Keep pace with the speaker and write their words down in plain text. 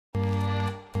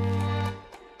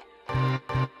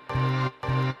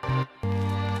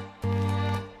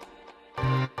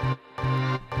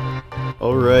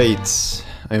Alright,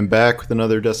 I am back with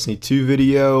another Destiny 2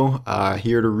 video,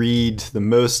 here to read the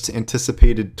most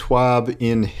anticipated TWAB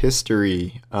in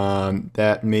history.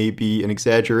 That may be an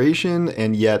exaggeration,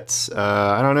 and yet,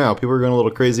 I don't know, people are going a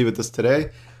little crazy with this today,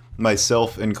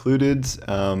 myself included.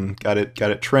 Got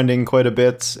it trending quite a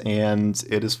bit, and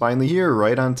it is finally here,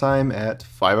 right on time at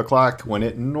 5 o'clock when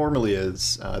it normally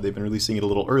is. They've been releasing it a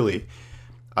little early.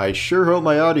 I sure hope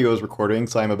my audio is recording,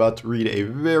 so I'm about to read a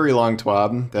very long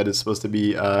TWAB that is supposed to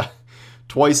be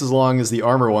twice as long as the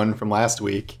armor one from last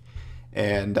week.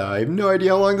 And I have no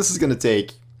idea how long this is going to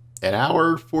take. An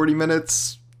hour, 40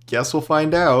 minutes? Guess we'll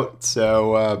find out.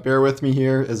 So bear with me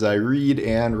here as I read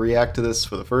and react to this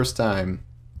for the first time.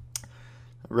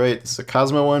 Alright, this is a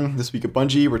Cosmo one. This week at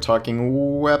Bungie, we're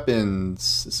talking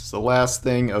weapons. This is the last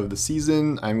thing of the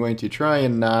season. I'm going to try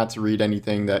and not read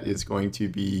anything that is going to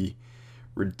be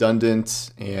redundant,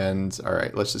 and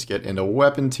alright, let's just get into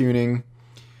weapon tuning.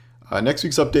 Next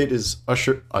week's update is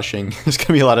ushing. There's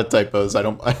gonna be a lot of typos. I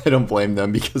don't blame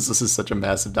them because this is such a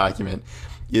massive document.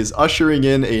 Is ushering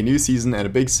in a new season and a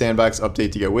big sandbox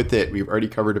update to go with it. We've already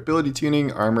covered ability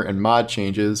tuning, armor, and mod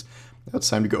changes. Now it's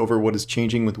time to go over what is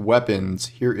changing with weapons.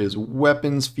 Here is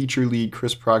weapons feature lead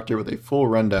Chris Proctor with a full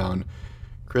rundown.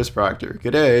 Chris Proctor.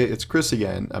 G'day, it's Chris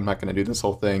again. I'm not going to do this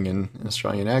whole thing in an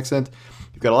Australian accent.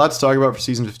 We've got a lot to talk about for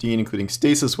Season 15, including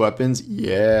stasis weapons,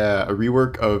 yeah, a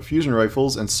rework of fusion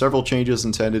rifles, and several changes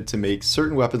intended to make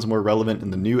certain weapons more relevant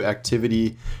in the new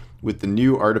activity with the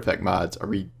new artifact mods. Are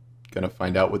we going to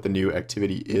find out what the new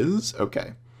activity is?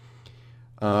 Okay.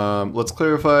 Let's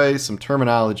clarify some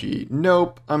terminology.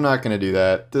 Nope, I'm not going to do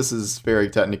that. This is very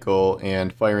technical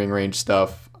and firing range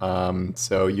stuff.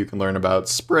 So you can learn about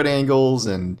spread angles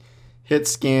and hit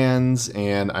scans,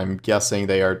 and I'm guessing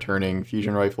they are turning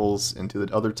fusion rifles into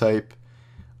the other type.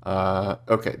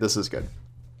 Okay, this is good.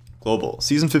 Global.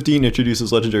 Season 15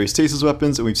 introduces legendary stasis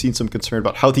weapons, and we've seen some concern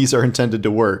about how these are intended to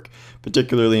work,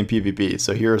 particularly in PvP,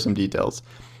 so here are some details.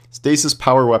 Stasis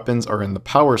power weapons are in the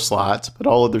power slot, but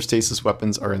all other stasis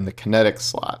weapons are in the kinetic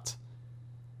slot.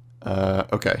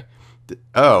 Okay.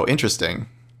 Oh, interesting.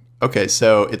 Okay,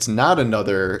 so it's not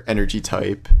another energy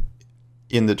type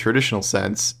in the traditional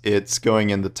sense. It's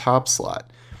going in the top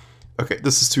slot. Okay,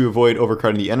 this is to avoid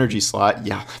overcrowding the energy slot.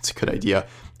 Yeah, that's a good idea.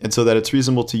 And so that it's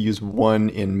reasonable to use one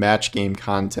in match game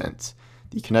content.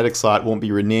 The kinetic slot won't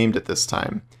be renamed at this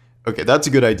time. Okay, that's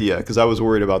a good idea, because I was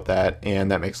worried about that,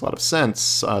 and that makes a lot of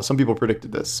sense. Some people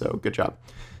predicted this, so good job.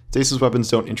 Stasis weapons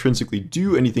don't intrinsically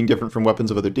do anything different from weapons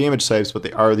of other damage types, but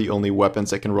they are the only weapons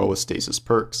that can roll with stasis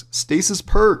perks. Stasis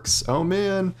perks! Oh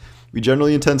man! We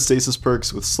generally intend stasis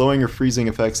perks with slowing or freezing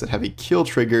effects that have a kill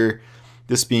trigger,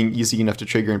 this being easy enough to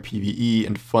trigger in PvE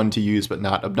and fun to use but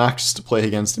not obnoxious to play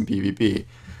against in PvP.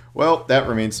 Well, that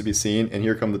remains to be seen, and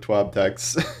here come the TWAB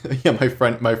texts. Yeah,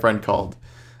 my friend called.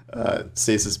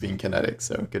 Stasis being kinetic,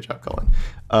 so good job,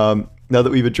 Colin. Now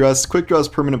that we've addressed Quick Draw's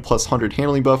permanent plus 100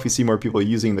 handling buff, we see more people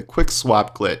using the Quick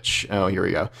Swap glitch. Oh, here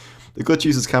we go. The glitch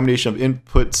uses a combination of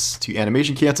inputs to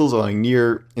animation cancels, allowing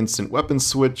near instant weapon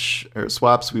switch or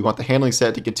swaps. We want the handling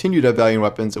set to continue to have value in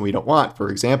weapons, and we don't want, for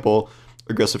example,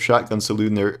 aggressive shotguns to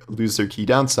lose their key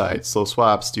downside, slow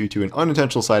swaps, due to an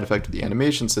unintentional side effect of the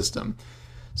animation system.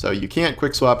 So you can't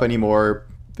quick swap anymore.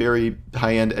 Very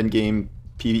high-end endgame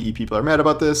PvE people are mad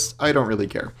about this. I don't really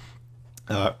care.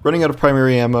 Running out of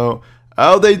primary ammo.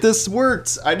 Oh, this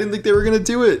worked! I didn't think they were going to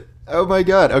do it. Oh my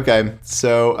god. Okay,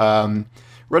 so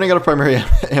running out of primary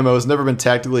ammo has never been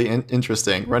tactically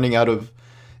interesting. Running out of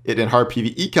it in hard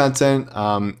PvE content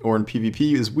or in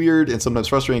PvP is weird and sometimes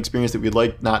frustrating experience that we'd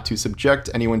like not to subject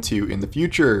anyone to in the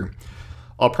future.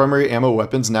 All primary ammo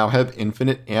weapons now have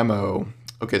infinite ammo.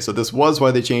 Okay, so this was why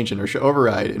they changed Inertia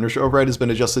Override. Inertia Override has been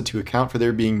adjusted to account for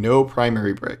there being no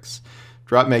primary bricks.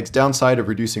 Drop mag's downside of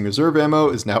reducing reserve ammo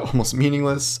is now almost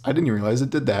meaningless. I didn't even realize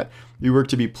it did that. Rework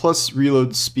to be plus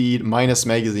reload speed minus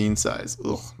magazine size.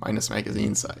 Ugh, minus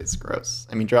magazine size. Gross.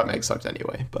 I mean, drop mag sucked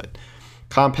anyway, but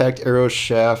compact arrow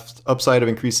shaft, upside of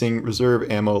increasing reserve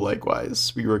ammo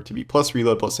likewise. Rework to be plus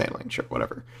reload plus handling. Sure,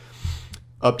 whatever.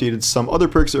 Updated some other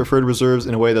perks that refer to reserves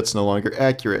in a way that's no longer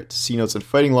accurate. See notes in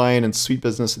Fighting Lion and Sweet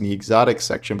Business in the exotics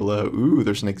section below. Ooh,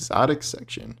 there's an exotics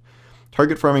section.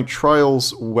 Target farming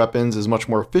trials weapons is much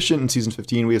more efficient in Season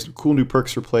 15. We have some cool new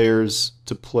perks for players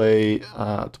to play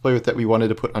with that we wanted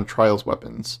to put on trials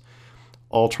weapons.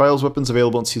 All trials weapons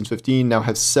available in Season 15 now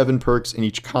have 7 perks in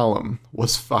each column.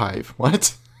 Was 5.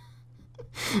 What?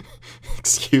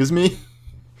 Excuse me?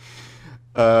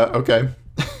 Okay.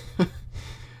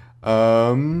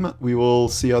 We will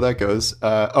see how that goes.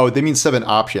 Oh, they mean 7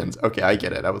 options. Okay, I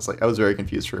get it. I was very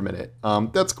confused for a minute.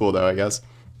 That's cool though, I guess.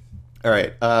 All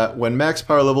right. When max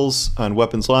power levels on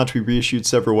weapons launched, we reissued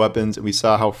several weapons, and we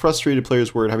saw how frustrated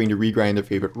players were at having to regrind their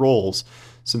favorite roles,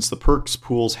 since the perks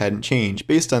pools hadn't changed.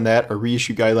 Based on that, our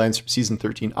reissue guidelines from Season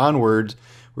 13 onward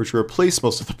were to replace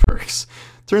most of the perks.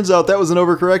 Turns out that was an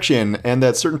overcorrection, and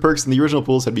that certain perks in the original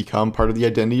pools had become part of the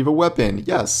identity of a weapon.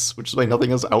 Yes, which is why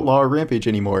nothing is Outlaw or Rampage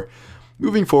anymore.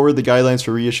 Moving forward, the guidelines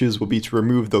for reissues will be to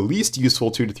remove the least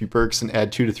useful 2 to 3 perks and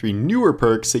add 2 to 3 newer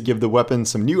perks that give the weapon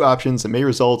some new options that may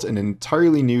result in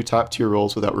entirely new top tier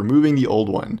roles without removing the old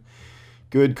one.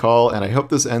 Good call, and I hope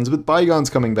this ends with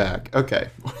Bygones coming back. Okay,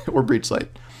 or Breachlight.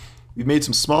 We've made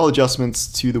some small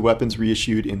adjustments to the weapons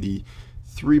reissued in the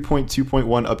 3.2.1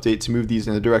 update to move these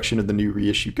in the direction of the new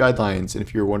reissue guidelines. And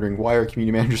if you're wondering why our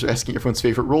community managers are asking everyone's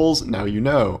favorite roles, now you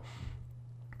know.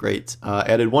 Great.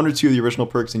 Added 1 or 2 of the original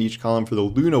perks in each column for the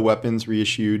Luna weapons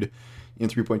reissued in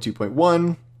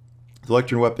 3.2.1. The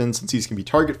Lectern weapons, since these can be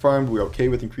target farmed, we're okay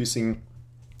with increasing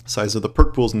size of the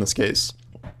perk pools in this case.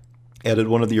 Added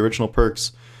 1 of the original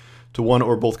perks to 1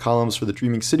 or both columns for the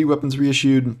Dreaming City weapons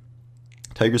reissued.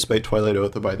 Tiger Spite, Twilight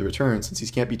Oath, Abide the Return. Since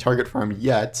these can't be target farmed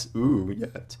yet,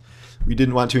 we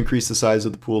didn't want to increase the size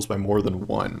of the pools by more than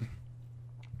 1.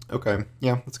 Okay,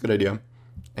 yeah, that's a good idea.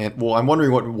 And well, I'm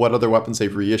wondering what other weapons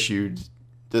they've reissued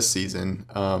this season,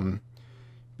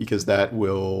 because that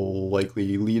will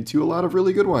likely lead to a lot of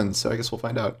really good ones. So I guess we'll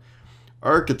find out.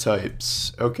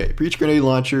 Archetypes. Okay, breach grenade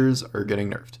launchers are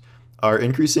getting nerfed. Are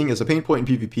increasing as a pain point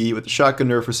in PvP. With the shotgun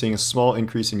nerf, we're seeing a small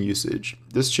increase in usage.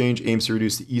 This change aims to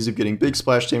reduce the ease of getting big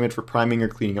splash damage for priming or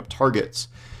cleaning up targets.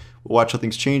 We'll watch how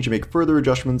things change and make further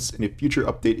adjustments in a future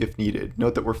update if needed.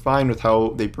 Note that we're fine with how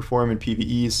they perform in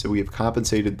PvE, so we have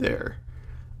compensated there.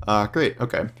 Great,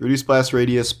 okay. Reduce blast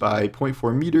radius by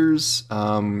 0.4 meters,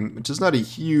 which is not a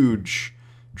huge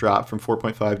drop from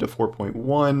 4.5 to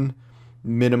 4.1,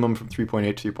 minimum from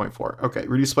 3.8 to 3.4. Okay,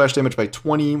 reduce splash damage by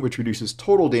 20, which reduces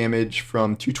total damage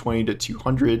from 220 to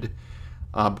 200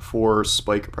 before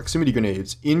spike or proximity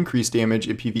grenades. Increase damage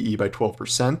in PvE by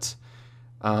 12%.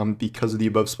 Because of the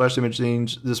above splash damage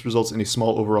range, this results in a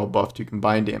small overall buff to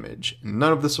combined damage.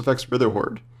 None of this affects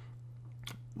Witherhoard.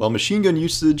 While machine gun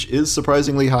usage is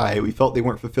surprisingly high, we felt they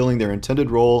weren't fulfilling their intended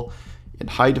role in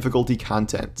high difficulty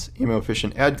content. Ammo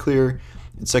efficient ad clear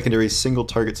and secondary single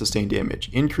target sustained damage.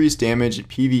 Increased damage in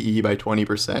PvE by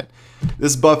 20%.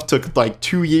 This buff took like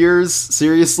 2 years?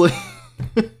 Seriously?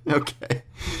 Okay.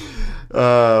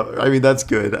 I mean, that's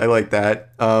good. I like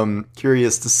that.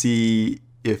 Curious to see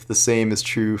if the same is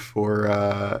true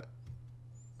for,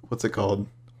 what's it called?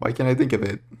 Why can't I think of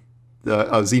it?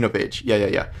 Xenophage.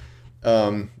 Yeah.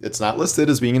 It's not listed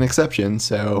as being an exception,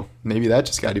 so maybe that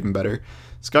just got even better.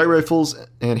 Sky rifles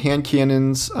and hand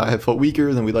cannons have felt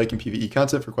weaker than we like in PvE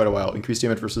content for quite a while. Increased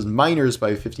damage versus miners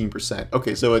by 15%.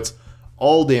 Okay, so it's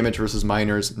all damage versus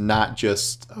miners, not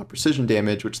just precision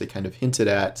damage, which they kind of hinted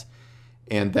at,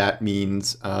 and that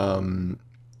means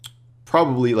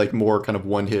probably like more kind of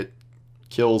one-hit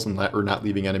kills and or not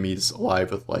leaving enemies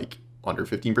alive with like under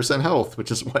 15% health,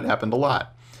 which is what happened a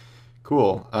lot.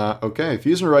 Cool. Okay,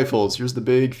 fusion rifles. Here's the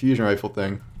big fusion rifle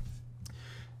thing.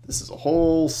 This is a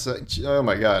whole oh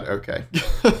my god, okay.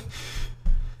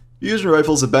 Fusion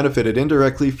rifles have benefited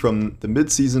indirectly from the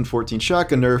mid-season 14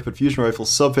 shotgun nerf, but fusion rifle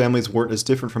subfamilies weren't as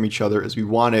different from each other as we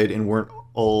wanted and weren't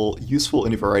all useful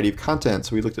in a variety of content,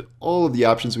 so we looked at all of the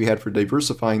options we had for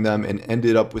diversifying them and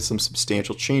ended up with some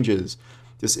substantial changes.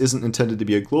 This isn't intended to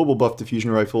be a global buff to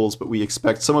fusion rifles, but we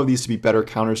expect some of these to be better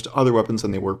counters to other weapons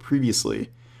than they were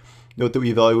previously. Note that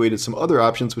we evaluated some other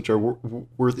options which are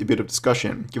worth a bit of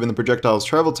discussion. Given the projectile's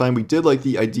travel time, we did like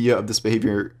the idea of this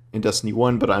behavior in Destiny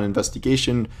 1, but on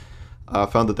investigation,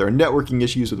 found that there are networking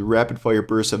issues with rapid-fire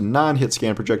bursts of non-hit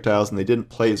scan projectiles, and they didn't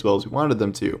play as well as we wanted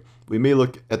them to. We may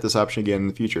look at this option again in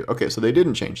the future. Okay, so they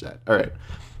didn't change that. All right.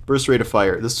 Burst rate of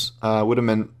fire. This would have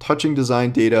meant touching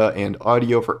design data and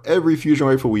audio for every fusion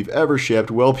rifle we've ever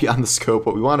shipped, well beyond the scope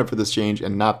what we wanted for this change,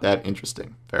 and not that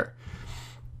interesting. Fair.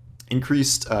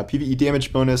 Increased PvE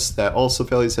damage bonus that also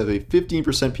failures have a 15%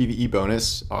 PvE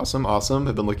bonus. Awesome, awesome.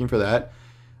 I've been looking for that.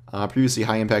 Previously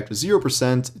high impact was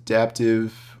 0%,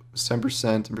 adaptive was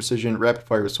 10%, and precision rapid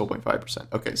fire was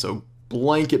 12.5%. Okay, so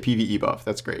blanket PvE buff.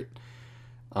 That's great.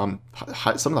 Some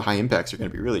of the high impacts are going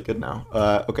to be really good now.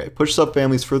 Okay, push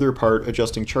subfamilies further apart,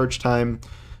 adjusting charge time.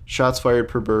 Shots fired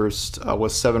per burst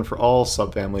was 7 for all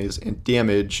subfamilies, and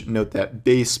damage, note that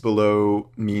base below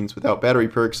means without battery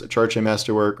perks, a charge time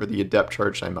masterwork, or the adept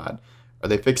charge time mod. Are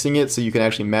they fixing it so you can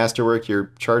actually masterwork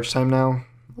your charge time now?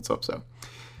 Let's hope so.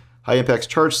 High impacts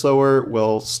charge slower,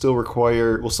 will still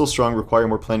strong, require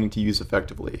more planning to use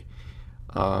effectively.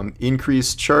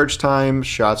 Increased charge time,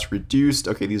 shots reduced.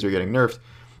 Okay, these are getting nerfed.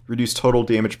 reduce total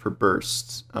damage per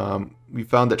burst. We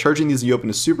found that charging these in the open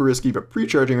is super risky, but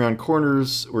pre-charging around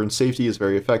corners or in safety is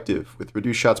very effective. With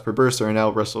reduced shots per burst, they are now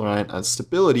less reliant on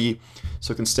stability,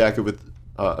 so can stack it with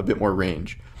a bit more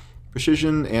range.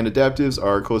 Precision and adaptives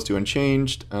are close to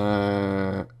unchanged.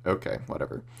 Okay,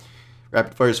 whatever.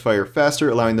 Rapid fires fire faster,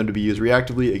 allowing them to be used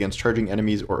reactively against charging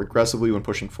enemies or aggressively when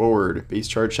pushing forward. Base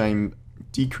charge time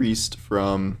decreased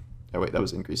from... Oh wait, that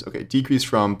was increased. Okay, decreased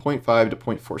from 0.5 to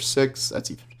 0.46.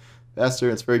 That's even faster.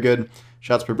 That's very good.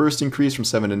 Shots per burst increased from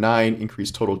 7 to 9.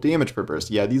 Increased total damage per burst.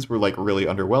 Yeah, these were like really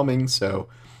underwhelming. So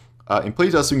in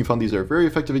playtesting, we found these are very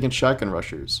effective against shotgun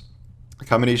rushers. A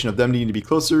combination of them needing to be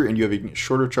closer and you having a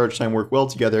shorter charge time work well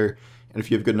together. And if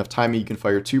you have good enough timing, you can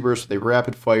fire 2 bursts with a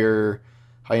rapid fire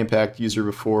high impact user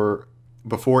before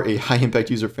a high impact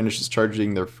user finishes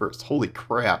charging their first. Holy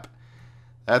crap.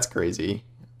 That's crazy.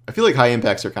 I feel like high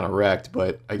impacts are kind of wrecked,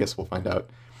 but I guess we'll find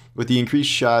out. With the increased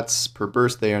shots per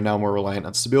burst, they are now more reliant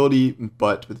on stability,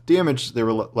 but with damage, they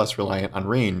were less reliant on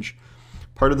range.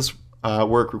 Part of this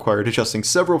work required adjusting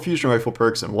several fusion rifle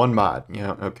perks in one mod.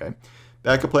 Yeah, okay.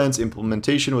 Backup plan's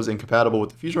implementation was incompatible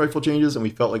with the fusion rifle changes, and we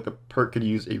felt like the perk could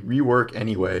use a rework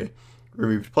anyway.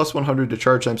 Removed plus 100 to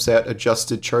charge time stat,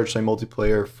 adjusted charge time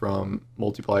multiplier from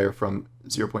 0.85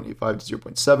 to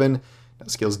 0.7. Now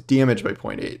scales damage by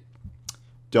 0.8.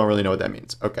 Don't really know what that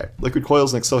means. Okay. Liquid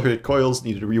coils and accelerated coils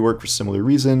needed a rework for similar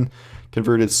reason.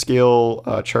 Converted scale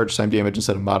charge time damage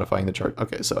instead of modifying the charge.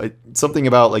 Okay, so something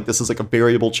about like this is like a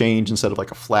variable change instead of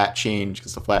like a flat change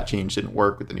because the flat change didn't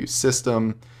work with the new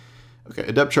system. Okay,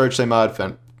 adept charge time mod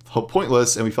found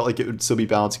pointless, and we felt like it would still be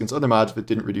balanced against other mods if it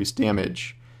didn't reduce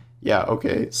damage. Yeah,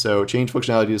 okay, so change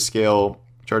functionality to scale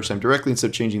charge time directly instead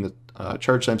of changing the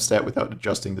charge time stat without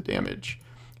adjusting the damage.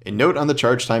 A note on the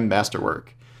charge time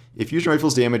masterwork. A fusion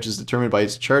rifle's damage is determined by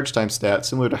its charge time stat,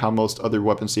 similar to how most other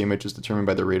weapons' damage is determined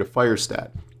by the rate of fire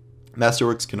stat.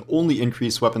 Masterworks can only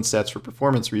increase weapon stats for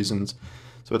performance reasons,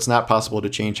 so it's not possible to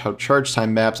change how charge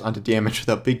time maps onto damage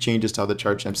without big changes to how the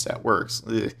charge time stat works.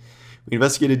 Ugh. We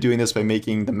investigated doing this by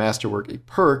making the Masterwork a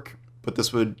perk, but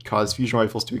this would cause fusion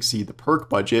rifles to exceed the perk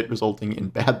budget, resulting in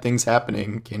bad things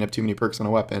happening. Can't have too many perks on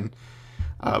a weapon.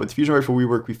 With the fusion rifle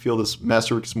rework, we feel this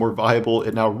Masterwork is more viable.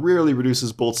 It now rarely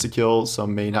reduces bolts to kill, so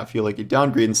may not feel like a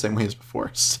downgrade in the same way as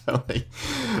before. So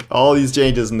all these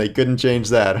changes, and they couldn't change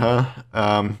that, huh?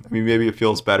 I mean, maybe it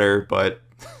feels better, but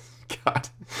God,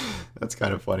 that's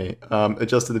kind of funny.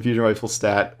 Adjusted the fusion rifle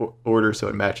stat order so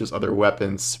it matches other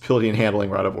weapons. Stability and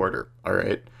handling were out of order. All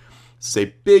right. This is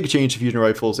a big change to fusion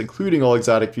rifles, including all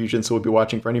exotic fusion, so we'll be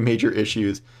watching for any major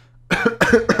issues.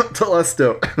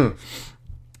 Telesto.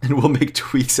 And we'll make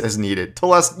tweaks as needed.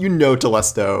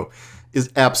 Telesto is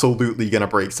absolutely going to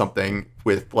break something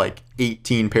with like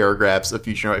 18 paragraphs of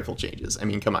fusion rifle changes. I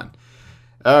mean, come on.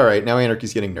 All right, now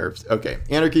Anarchy's getting nerfed. Okay,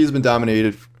 Anarchy has been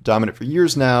dominant for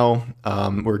years now.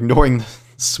 We're ignoring the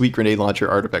sweet grenade launcher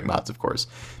artifact mods, of course,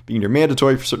 being near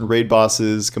mandatory for certain raid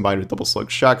bosses, combined with double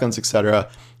slug shotguns, etc.,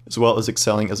 as well as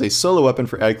excelling as a solo weapon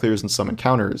for ad clears and some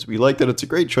encounters. We like that it's a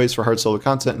great choice for hard solo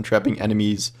content and trapping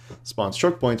enemies spawn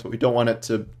stroke points, but we don't want it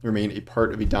to remain a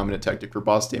part of a dominant tactic for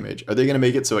boss damage. Are they going to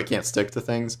make it so it can't stick to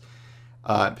things?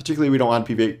 Particularly, we don't want it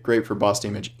to be great for boss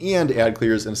damage and ad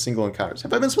clears in single encounters.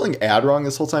 Have I been spelling ad wrong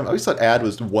this whole time? I always thought ad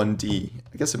was 1D.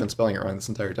 I guess I've been spelling it wrong this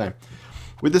entire time.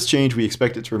 With this change, we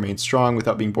expect it to remain strong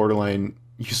without being borderline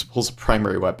usable as a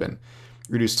primary weapon.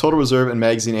 Reduce total reserve and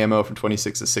magazine ammo from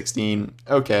 26 to 16.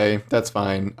 Okay, that's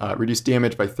fine. Reduce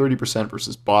damage by 30%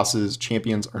 versus bosses.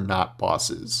 Champions are not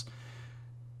bosses.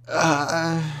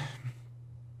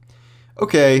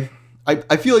 Okay.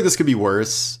 I feel like this could be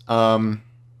worse. And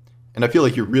I feel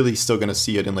like you're really still going to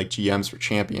see it in like GMs for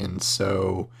champions.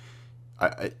 So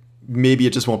maybe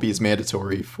it just won't be as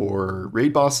mandatory for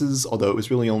raid bosses, although it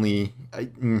was really only...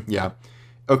 yeah.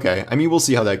 Okay, I mean, we'll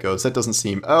see how that goes. That doesn't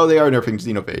seem... Oh, they are nerfing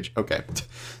Xenophage. Okay.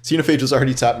 Xenophage was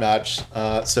already top-notch,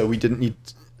 so it didn't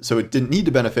need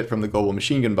to benefit from the global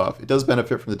machine gun buff. It does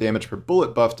benefit from the damage per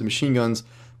bullet buff to machine guns,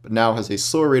 but now has a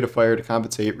slower rate of fire to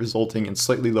compensate, resulting in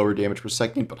slightly lower damage per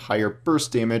second, but higher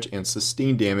burst damage and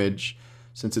sustained damage,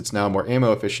 since it's now more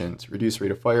ammo efficient. Reduced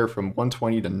rate of fire from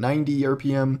 120 to 90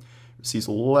 RPM, receives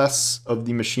less of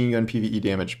the machine gun PvE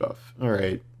damage buff.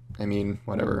 Alright. I mean,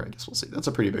 whatever, I guess we'll see. That's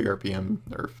a pretty big RPM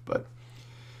nerf, but...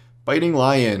 Fighting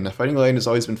Lion. Fighting Lion has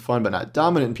always been fun, but not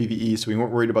dominant in PvE, so we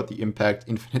weren't worried about the impact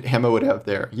infinite ammo would have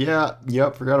there. Yeah,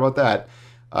 yep, forgot about that.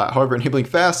 However, enabling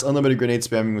fast, unlimited grenade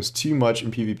spamming was too much in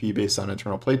PvP based on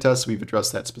internal playtests, so we've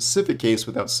addressed that specific case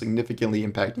without significantly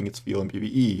impacting its feel in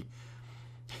PvE.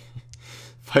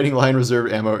 Fighting Lion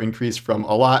reserve ammo increased from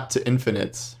a lot to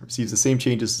infinite. Receives the same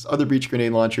changes as other breach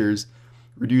grenade launchers.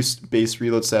 reduced base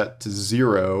reload stat to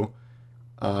 0,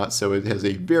 so it has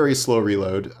a very slow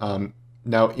reload.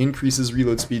 Now increases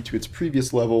reload speed to its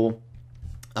previous level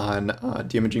on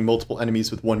damaging multiple enemies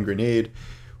with 1 grenade.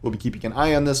 We'll be keeping an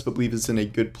eye on this, but believe it's in a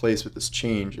good place with this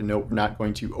change. And note, we're not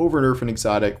going to over-nerf an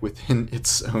exotic within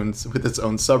its own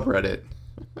subreddit.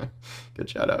 Good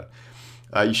shout out.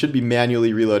 You should be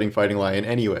manually reloading Fighting Lion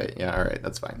anyway. Yeah, all right,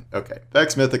 that's fine. Okay,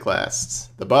 Vex Mythoclast.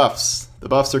 The buffs. The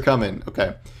buffs are coming.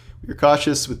 Okay. We were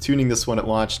cautious with tuning this one at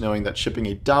launch, knowing that shipping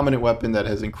a dominant weapon that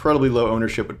has incredibly low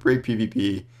ownership would break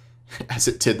PvP, as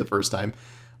it did the first time,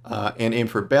 and aim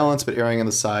for balance, but erring on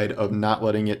the side of not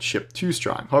letting it ship too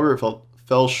strong. However, it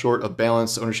fell short of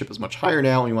balance. Ownership is much higher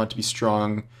now, and we want it to be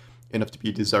strong enough to be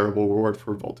a desirable reward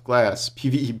for Vault Glass.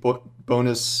 PvE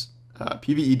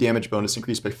damage bonus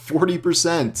increased by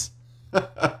 40%.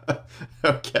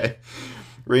 Okay.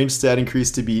 Range stat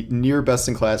increased to be near best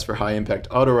in class for high impact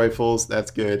auto rifles.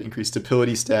 That's good. Increased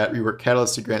stability stat. Rework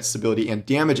catalyst to grant stability and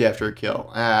damage after a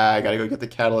kill. I gotta go get the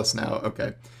catalyst now.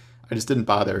 Okay. I just didn't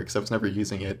bother because I was never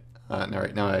using it.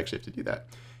 Now I actually have to do that.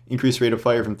 Increased rate of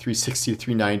fire from 360 to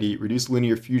 390. Reduced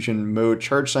linear fusion mode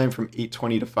charge time from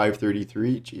 820 to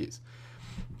 533. Jeez.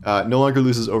 No longer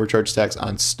loses overcharge stacks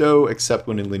on stow except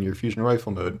when in linear fusion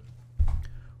rifle mode.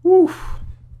 Woo!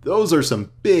 Those are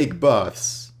some big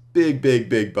buffs.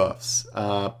 Big buffs,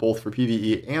 both for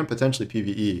PvE and potentially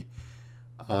PvE.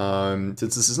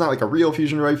 Since this is not like a real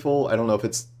fusion rifle, I don't know if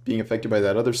it's being affected by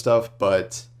that other stuff,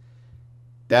 but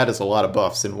that is a lot of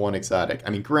buffs in one exotic.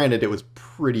 I mean, granted, it was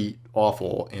pretty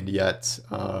awful, and yet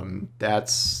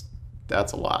that's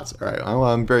a lot. All right, well,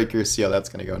 I'm very curious to see how that's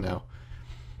going to go now.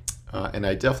 And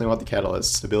I definitely want the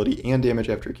catalyst, stability, and damage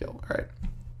after a kill. All right.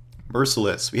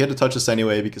 Merciless. We had to touch this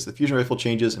anyway because the fusion rifle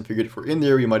changes and figured if we're in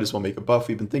there, we might as well make a buff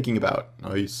we've been thinking about.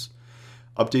 Nice.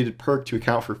 Updated perk to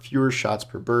account for fewer shots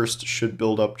per burst. Should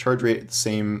build up charge rate at the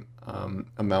same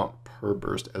amount per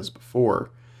burst as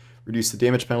before. Reduce the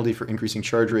damage penalty for increasing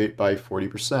charge rate by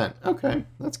 40%. Okay,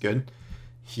 that's good.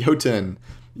 Jotun.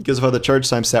 Because of how the charge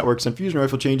time stat works on fusion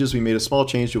rifle changes, we made a small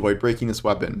change to avoid breaking this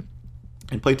weapon.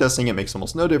 In playtesting, it makes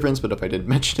almost no difference, but if I didn't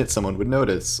mention it, someone would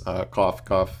notice. Cough,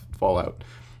 cough, fallout.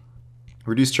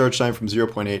 Reduce charge time from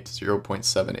 0.8 to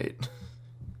 0.78.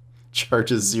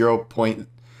 Charges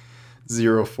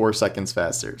 0.04 seconds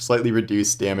faster. Slightly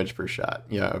reduced damage per shot.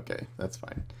 Yeah, okay, that's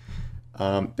fine.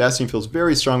 Bastion feels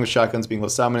very strong with shotguns being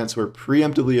less dominant, so we're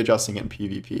preemptively adjusting it in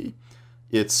PvP.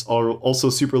 It's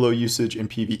also super low usage in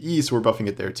PvE, so we're buffing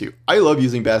it there too. I love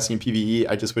using Bastion in PvE,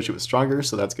 I just wish it was stronger,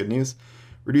 so that's good news.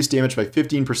 Reduce damage by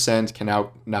 15%, can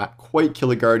now not quite kill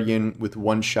a Guardian with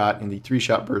 1 shot in the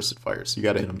 3-shot burst it fires, so you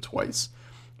gotta hit him twice.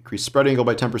 Increase spread angle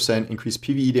by 10%, increase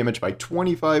PvE damage by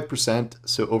 25%,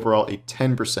 so overall a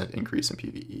 10% increase in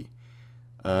PvE.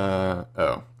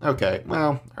 Oh, okay,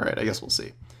 well, alright, I guess we'll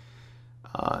see.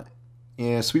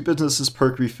 And Sweet Business's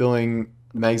perk refilling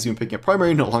the magazine picking up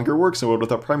primary no longer works in a world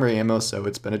without primary ammo, so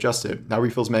it's been adjusted. Now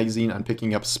refills magazine on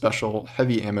picking up special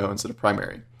heavy ammo instead of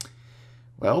primary.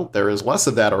 Well, there is less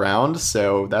of that around,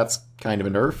 so that's kind of a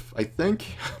nerf, I think.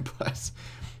 But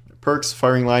perks,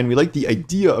 firing line. We like the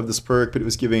idea of this perk, but it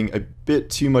was giving a bit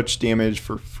too much damage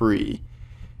for free.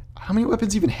 How many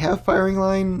weapons even have firing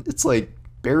line? It's like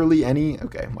barely any.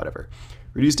 Okay, whatever.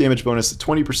 Reduce damage bonus to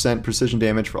 20% precision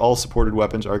damage for all supported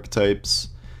weapons archetypes.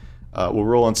 We'll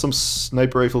roll on some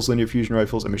sniper rifles, linear fusion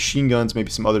rifles, and machine guns,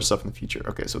 maybe some other stuff in the future.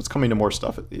 Okay, so it's coming to more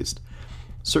stuff at least.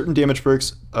 Certain damage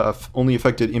perks only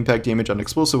affected impact damage on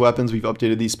explosive weapons. We've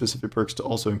updated these specific perks to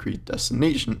also increase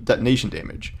detonation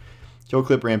damage. Kill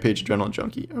clip, rampage, adrenaline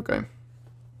junkie. Okay.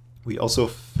 We also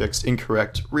fixed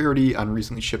incorrect rarity on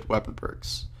recently shipped weapon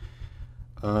perks.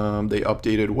 They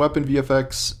updated weapon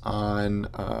VFX on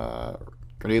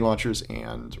grenade launchers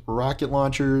and rocket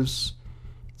launchers.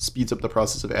 Speeds up the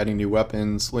process of adding new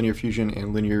weapons. Linear fusion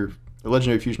and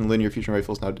legendary fusion and linear fusion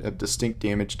rifles now have distinct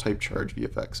damage type charge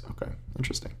VFX. Okay,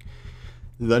 interesting.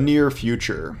 The near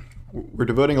future. We're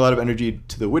devoting a lot of energy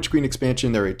to the Witch Queen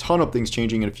expansion. There are a ton of things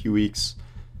changing in a few weeks.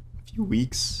 A few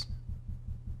weeks?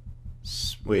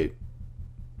 Wait,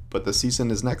 but the season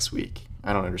is next week.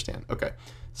 I don't understand. Okay,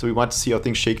 so we want to see how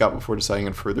things shake out before deciding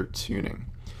on further tuning.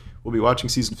 We'll be watching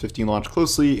Season 15 launch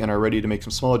closely and are ready to make some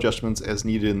small adjustments as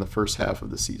needed in the first half of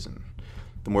the season.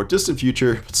 The more distant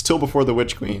future, but still before the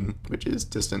Witch Queen, which is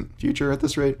distant future at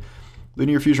this rate,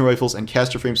 linear fusion rifles and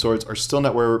caster frame swords are still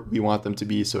not where we want them to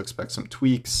be, so expect some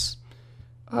tweaks.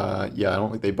 Yeah, I don't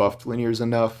think they buffed linears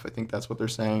enough. I think that's what they're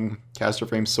saying. Caster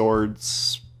frame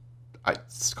swords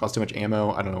cost too much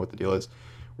ammo. I don't know what the deal is.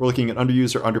 We're looking at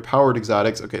underused or underpowered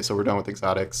exotics. Okay, so we're done with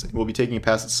exotics. And we'll be taking a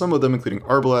pass at some of them, including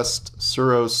Arbalest,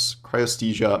 Suros,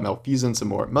 Cryosthesia, Malfeasance, and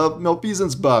more.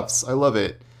 Malfeasance buffs. I love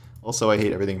it. Also, I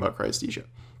hate everything about Cryosthesia.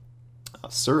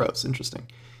 Suros, interesting.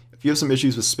 If you have some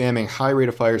issues with spamming high rate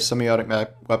of fire semiotic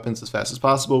weapons as fast as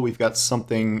possible, we've got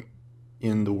something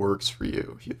in the works for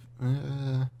you.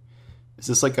 Is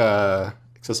this like a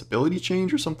accessibility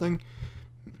change or something?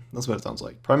 That's what it sounds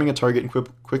like. Priming a target and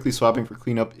quickly swapping for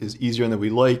cleanup is easier than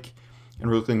we like, and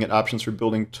we're looking at options for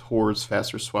building towards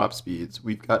faster swap speeds.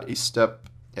 We've got a step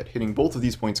at hitting both of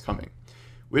these points coming.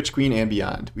 Witch Queen and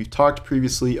beyond. We've talked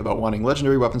previously about wanting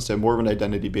legendary weapons to have more of an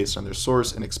identity based on their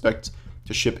source and expect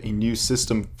to ship a new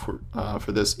system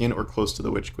for this in or close to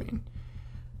the Witch Queen.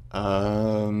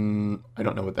 I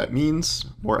don't know what that means.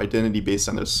 More identity based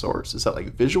on their source. Is that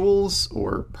like visuals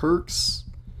or perks?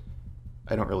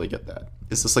 I don't really get that.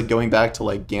 Is this like going back to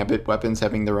like Gambit weapons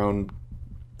having their own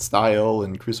style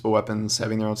and Crucible weapons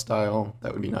having their own style?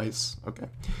 That would be nice. Okay.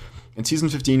 In Season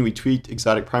 15, we tweaked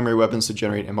exotic primary weapons to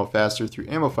generate ammo faster through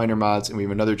ammo finder mods, and we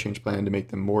have another change plan to make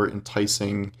them more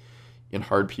enticing in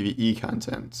hard PvE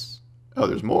content. Oh,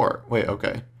 there's more. Wait,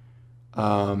 okay.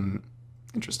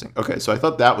 Interesting. Okay, so I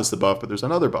thought that was the buff, but there's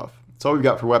another buff. That's all we've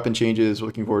got for weapon changes. We're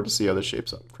looking forward to see how this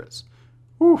shapes up, Chris.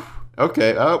 Whew.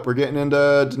 Okay, we're getting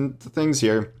into things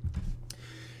here.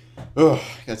 Oh,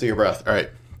 gotta take a breath. All right,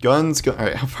 guns. All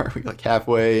right, how far are we? Like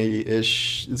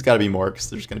halfway-ish. It's got to be more because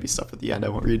there's going to be stuff at the end I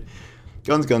won't read.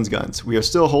 Guns, guns, guns. We are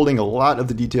still holding a lot of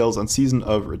the details on Season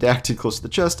of Redacted close to the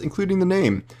chest, including the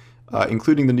name.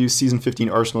 Including the new Season 15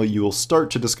 arsenal you will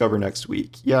start to discover next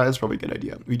week. Yeah, that's probably a good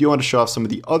idea. We do want to show off some of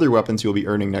the other weapons you'll be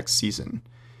earning next season.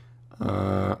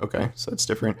 Okay, so that's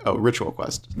different. Oh, Ritual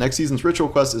Quest. Next season's Ritual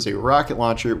Quest is a rocket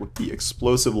launcher with the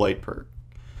Explosive Light perk.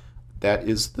 That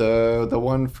is the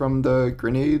one from the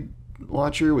grenade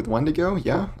launcher with Wendigo?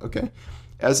 Yeah, okay.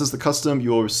 As is the custom,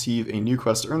 you will receive a new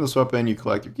quest to earn this weapon. You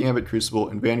collect your Gambit, Crucible,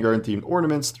 and Vanguard-themed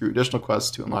ornaments through additional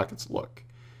quests to unlock its look.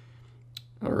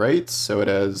 Alright, so it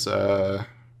has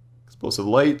explosive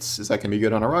lights. Is that going to be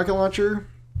good on a rocket launcher?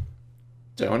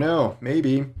 Don't know.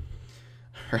 Maybe.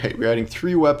 Alright, we're adding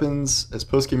 3 weapons as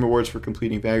post-game rewards for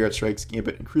completing Vanguard Strikes,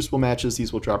 Gambit, and Crucible matches.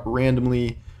 These will drop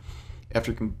randomly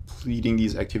after completing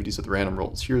these activities with random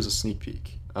rolls. Here's a sneak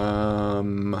peek.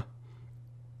 Are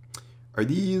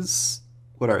these...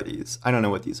 What are these? I don't know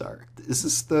what these are. Is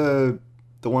this the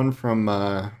one from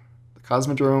the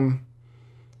Cosmodrome?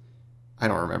 I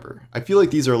don't remember. I feel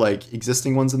like these are like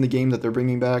existing ones in the game that they're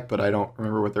bringing back, but I don't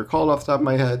remember what they're called off the top of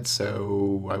my head,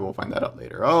 so I will find that out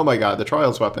later. Oh my god, the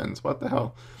Trials weapons. What the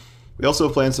hell? We also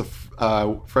have plans to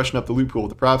freshen up the loot pool with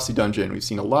the Prophecy Dungeon. We've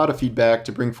seen a lot of feedback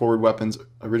to bring forward weapons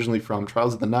originally from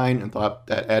Trials of the Nine and thought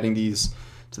that adding these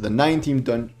to the Nine-themed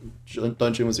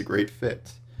dungeon was a great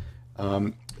fit.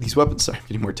 These weapons, sorry, I'm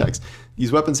getting more text.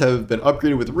 These weapons have been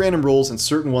upgraded with random rolls, and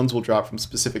certain ones will drop from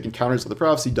specific encounters of the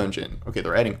Prophecy Dungeon. Okay,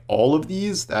 they're adding all of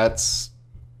these. That's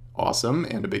awesome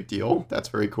and a big deal. That's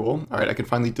very cool. All right, I can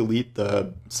finally delete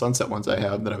the Sunset ones I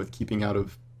have that I was keeping out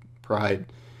of pride.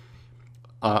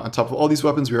 On top of all these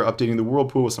weapons, we are updating the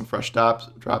Whirlpool with some fresh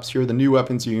drops. Here are the new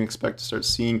weapons you can expect to start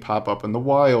seeing pop up in the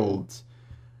wild.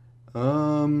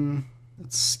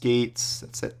 That's Skates.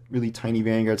 That's that really tiny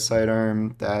Vanguard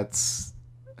sidearm. That's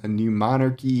a new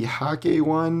Monarchy Hake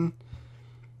one.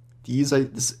 These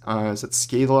is that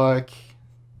Scalelock.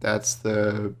 That's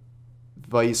the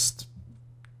Vice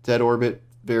Dead Orbit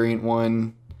variant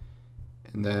one.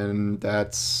 And then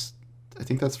that's, I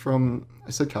think that's from,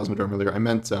 I said Cosmodrome earlier. I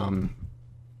meant EDZ.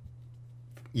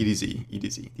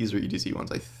 These are EDZ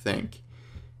ones, I think.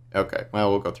 Okay, well,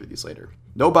 we'll go through these later.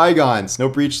 No Bygones, no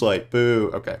Breachlight,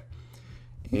 boo. Okay.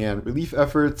 And relief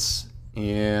efforts,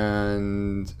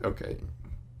 and okay.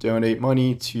 Donate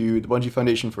money to the Bungie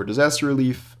Foundation for disaster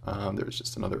relief. There's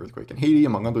just another earthquake in Haiti,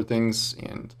 among other things,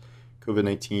 and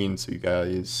COVID-19, so you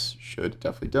guys should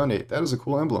definitely donate. That is a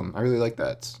cool emblem. I really like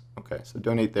that. Okay, so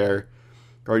donate there.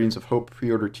 Guardians of Hope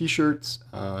pre-order t-shirts.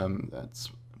 That's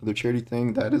another charity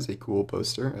thing. That is a cool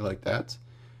poster. I like that.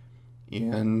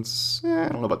 And I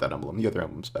don't know about that emblem. The other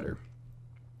emblem's better.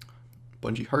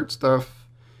 Bungie Heart stuff.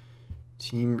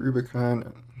 Team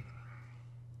Rubicon.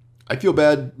 I feel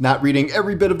bad not reading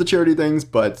every bit of the charity things,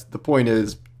 but the point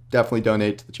is definitely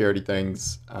donate to the charity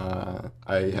things.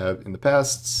 I have in the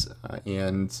past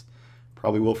and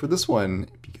probably will for this one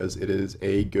because it is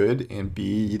A, good, and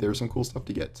B, there's some cool stuff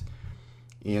to get.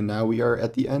 And now we are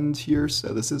at the end here, so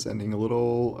this is ending a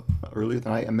little earlier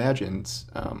than I imagined.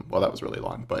 Well, that was really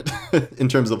long, but in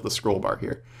terms of the scroll bar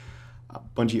here.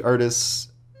 Bungie artists.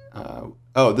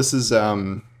 Oh, this is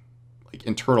like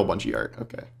internal Bungie art.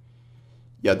 Okay.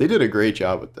 Yeah, they did a great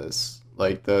job with this.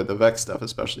 Like the Vex stuff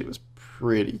especially was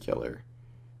pretty killer.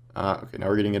 Okay, now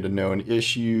we're getting into known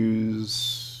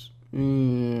issues.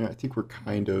 I think we're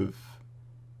kind of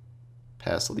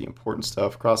past all the important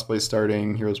stuff. Crossplay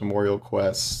starting, Heroes Memorial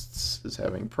Quests is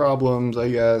having problems,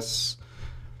 I guess.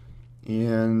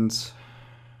 And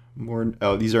more,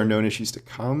 oh, these are known issues to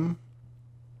come.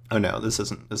 Oh no, this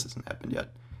hasn't happened yet.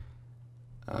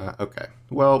 Okay,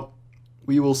 well,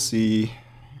 we will see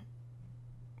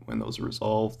when those are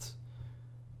resolved.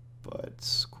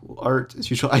 But cool art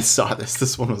as usual. I saw this.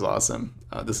 This one was awesome.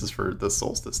 This is for the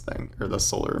Solstice thing, or the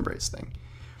Solar Embrace thing.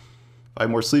 5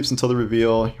 more sleeps until the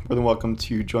reveal. You're more than welcome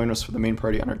to join us for the main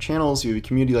party on our channels. You have a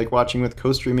community like watching with.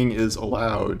 Co-streaming is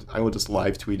allowed. I will just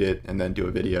live tweet it and then do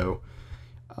a video.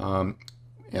 And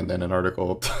then an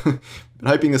article. Been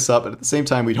hyping this up, but at the same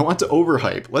time, we don't want to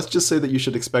overhype. Let's just say that you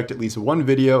should expect at least one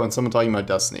video and someone talking about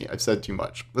Destiny. I've said too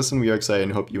much. Listen, we are excited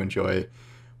and hope you enjoy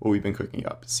what we've been cooking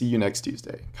up. See you next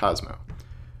Tuesday. Cosmo.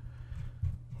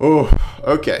 Oh,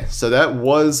 okay. So that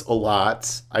was a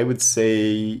lot. I would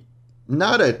say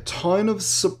not a ton of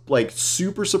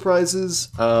super surprises.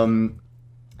 Some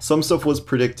stuff was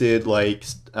predicted, like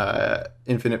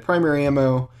infinite primary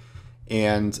ammo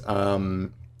and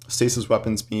stasis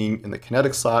weapons being in the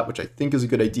kinetic slot, which I think is a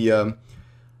good idea.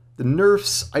 The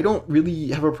nerfs, I don't really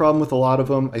have a problem with a lot of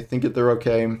them. I think that they're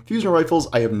okay. Fusion rifles,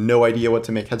 I have no idea what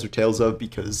to make heads or tails of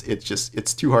because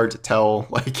it's too hard to tell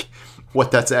like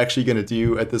what that's actually going to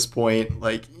do at this point.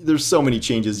 Like there's so many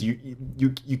changes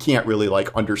you can't really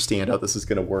like understand how this is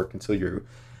going to work until you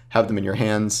have them in your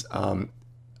hands.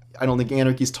 I don't think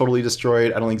Anarchy's totally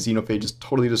destroyed. I don't think Xenophage is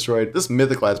totally destroyed. This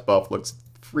Mythic class buff looks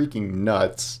freaking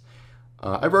nuts.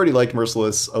 I've already liked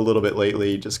Merciless a little bit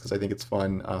lately just because I think it's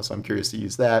fun, so I'm curious to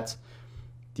use that.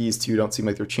 These two don't seem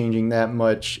like they're changing that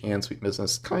much, and Sweet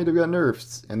Business kind of got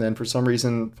nerfed. And then for some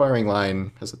reason, Firing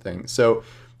Line has a thing. So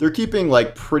they're keeping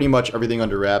like pretty much everything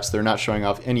under wraps. They're not showing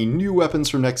off any new weapons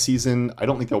for next season. I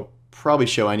don't think they'll probably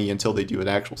show any until they do an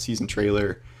actual season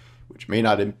trailer, which may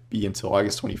not be until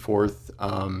August 24th.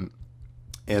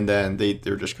 And then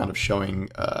they're just kind of showing,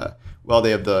 well,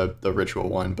 they have the ritual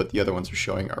one, but the other ones are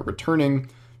showing are returning.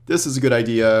 This is a good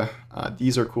idea.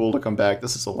 These are cool to come back.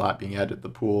 This is a lot being added to the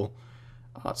pool.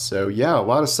 So yeah, a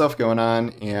lot of stuff going on,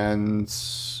 and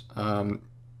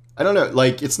I don't know,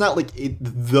 like it's not like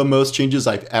the most changes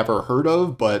I've ever heard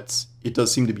of, but it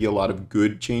does seem to be a lot of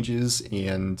good changes,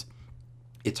 and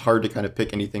it's hard to kind of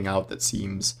pick anything out that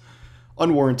seems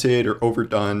unwarranted or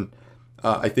overdone.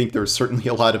 I think there's certainly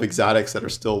a lot of exotics that are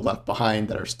still left behind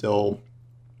that are still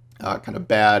kind of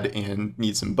bad and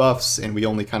need some buffs, and we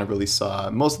only kind of really saw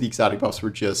most of the exotic buffs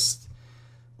were just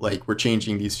like we're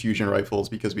changing these fusion rifles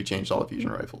because we changed all the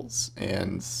fusion rifles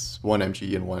and one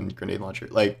MG and one grenade launcher.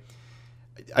 Like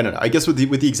I don't know. I guess with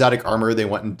the exotic armor, they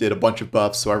went and did a bunch of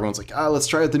buffs, so everyone's like, let's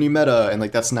try out the new meta, and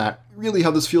like that's not really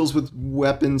how this feels with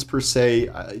weapons per se.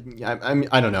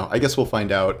 I don't know. I guess we'll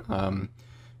find out.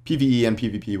 PvE and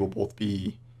PvP will both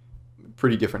be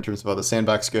pretty different in terms of how the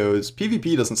sandbox goes.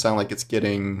 PvP doesn't sound like it's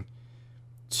getting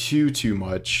too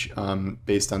much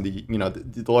based on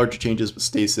the larger changes with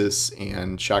stasis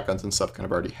and shotguns and stuff kind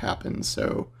of already happened.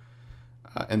 So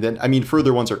and then I mean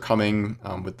further ones are coming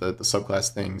with the subclass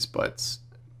things, but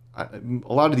a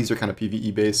lot of these are kind of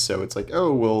PvE based. So it's like,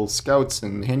 oh, will scouts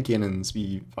and hand cannons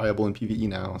be viable in PvE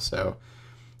now? So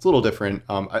it's a little different.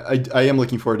 I am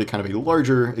looking forward to kind of a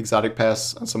larger exotic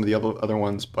pass on some of the other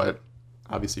ones, but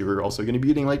obviously we're also going to be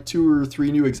getting like 2 or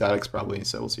 3 new exotics probably,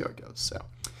 so we'll see how it goes. So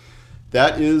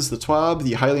that is the TWAB,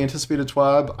 the highly anticipated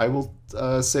TWAB. I will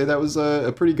say that was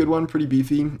a pretty good one, pretty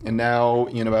beefy. And now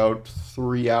in about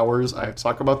 3 hours, I have to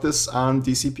talk about this on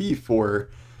DCP for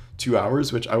 2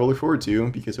 hours, which I will look forward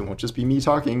to because it won't just be me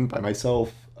talking by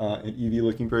myself and Evie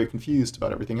looking very confused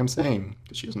about everything I'm saying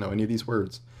because she doesn't know any of these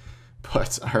words.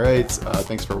 But all right,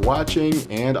 thanks for watching,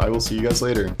 and I will see you guys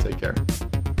later. Take care.